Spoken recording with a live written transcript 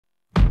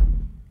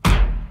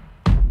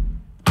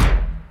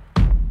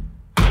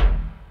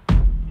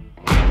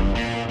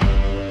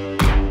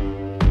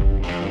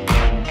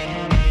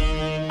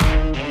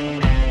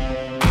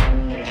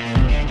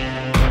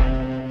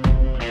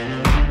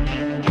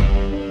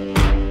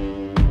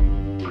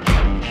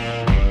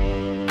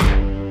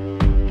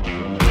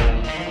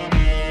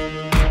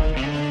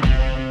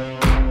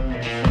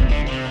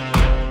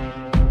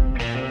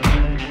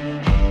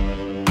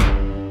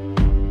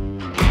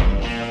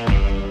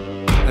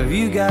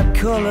the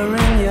color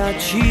in your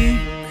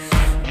cheeks?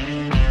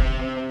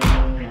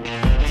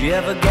 Do you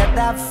ever get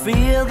that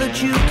feel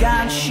that you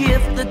can't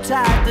shift, the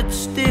tide that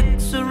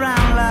sticks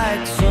around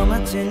like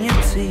summits in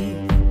your teeth?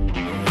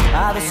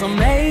 Are there some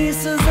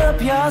aces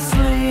up your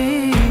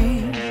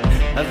sleeve?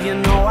 Have you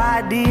no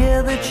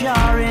idea that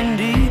you're in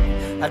deep?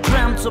 I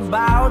dreamt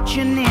about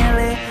you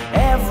nearly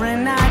every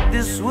night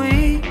this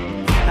week.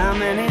 How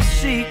many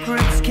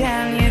secrets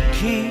can you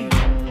keep?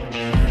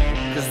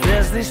 'Cause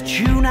there's this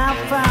tune I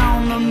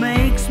found that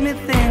makes me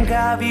think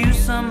of you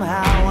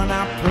somehow, and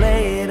I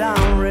play it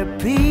on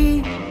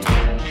repeat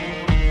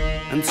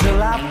until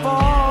I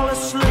fall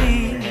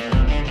asleep,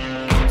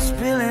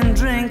 spilling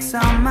drinks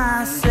on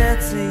my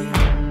settee.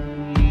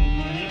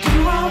 Do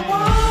I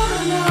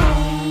wanna know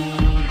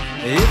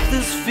if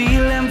this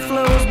feeling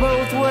flows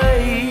both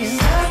ways?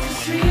 Sad to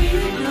see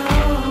you go,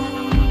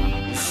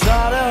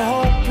 sorta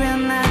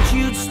hoping that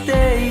you'd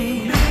stay.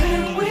 Maybe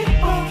we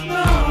both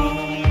know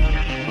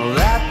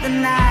that the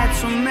nights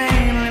were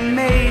mainly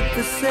made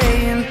for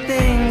saying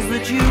things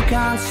that you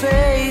can't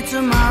say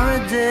tomorrow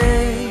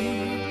day.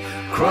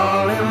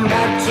 Crawling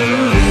back to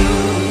you,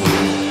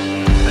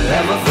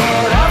 never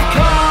thought I'd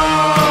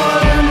call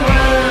and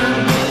run.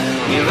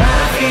 You're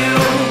out of you,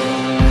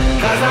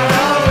 'cause I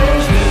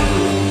always do.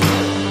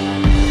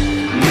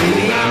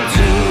 Maybe I'm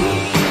too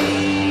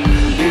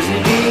busy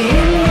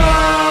being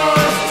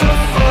lost to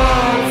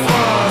fall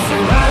for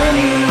somebody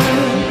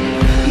new.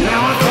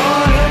 Now I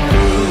thought it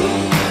through,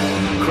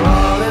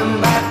 crawling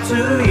back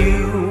to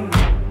you.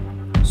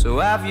 So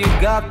have you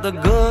got the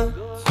goods?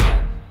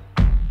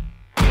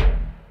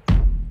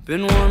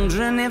 Been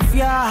wondering if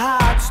your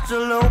heart's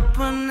still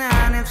open,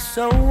 and if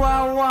so,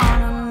 I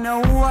wanna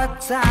know what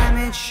time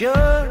it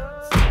should.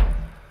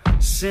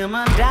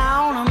 Simmer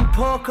down and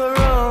pucker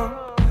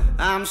up.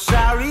 I'm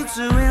sorry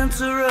to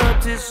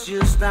interrupt, it's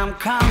just I'm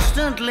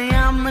constantly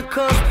on the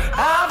cusp.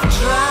 I've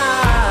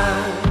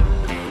tried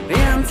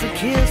to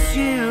kiss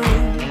you.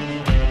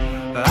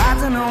 I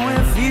don't know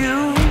if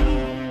you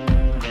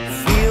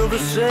feel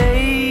the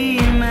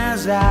same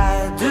as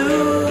I do.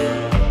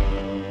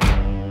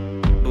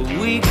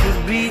 We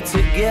could be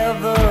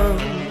together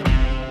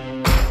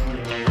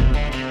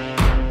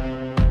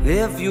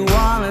if you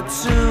wanted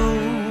to.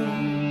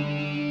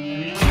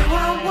 Do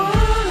I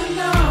wanna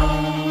know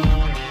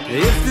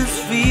if this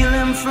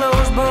feeling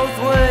flows both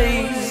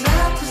ways?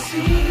 Sad to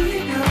see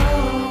you go,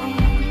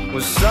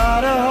 was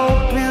sorta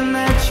hoping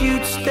that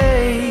you'd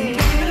stay.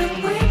 Didn't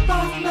we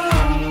both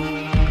know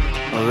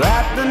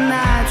that the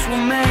nights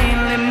were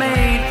mainly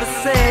made for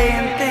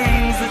saying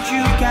things that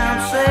you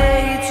can't say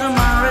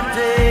tomorrow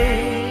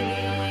day?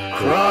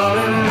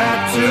 Crawling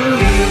back to